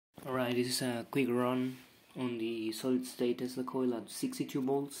Alright, this is a quick run on the solid state Tesla coil at 62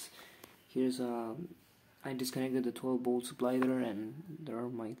 volts. I disconnected the 12 volt supply there, and there are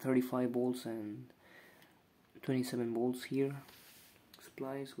my 35 volts and 27 volts here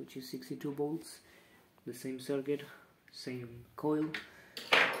supplies, which is 62 volts. The same circuit, same coil.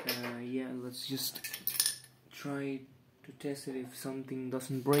 Yeah, let's just try to test it if something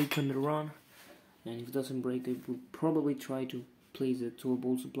doesn't break on the run. And if it doesn't break, I will probably try to place a 12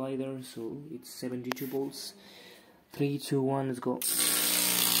 volt supply there, so it's 72 volts. 3, 2, 1, let's go.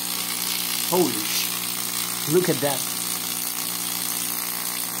 Holy sh! Look at that!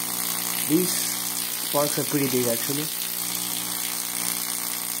 These sparks are pretty big actually.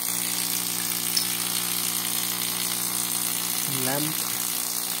 Lamp.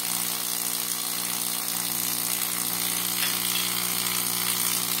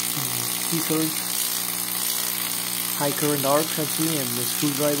 Scissors. High current arcs actually, and the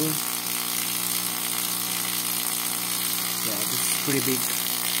screwdriver. Yeah, this is pretty big.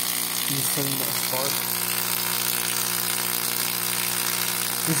 Insane spark.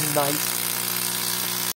 This is nice.